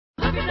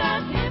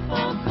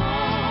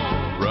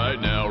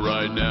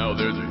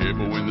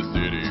hippo in the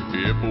city,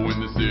 hippo in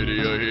the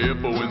city, a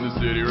hippo in the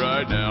city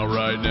right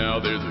now,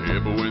 there's a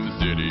hippo in the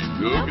city.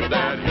 Look at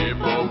that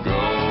hippo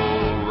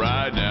go.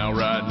 Right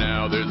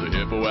now, there's a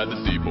hippo at the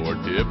seaport,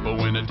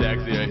 hippo in a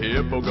taxi, a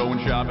hippo going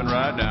shopping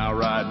right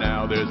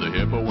now, there's a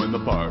hippo in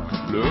the park.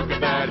 Look at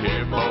that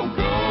hippo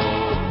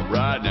go.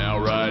 Right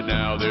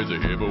now, there's a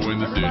hippo in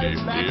the city,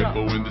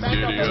 hippo in the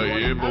city,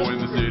 a hippo in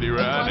the city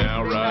right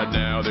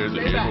now, there's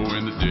a hippo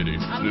in the city.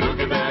 Look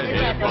at that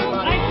hippo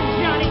go.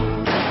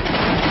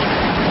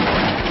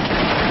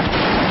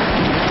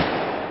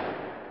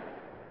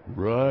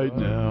 Right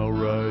now,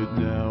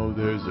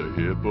 there's a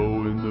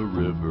hippo in the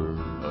river,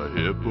 a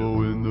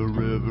hippo in the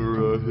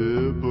river, a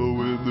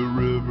hippo in the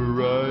river.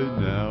 Right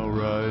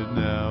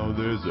now,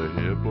 there's a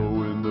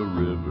hippo in the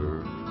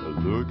river.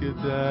 Look at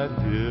that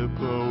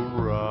hippo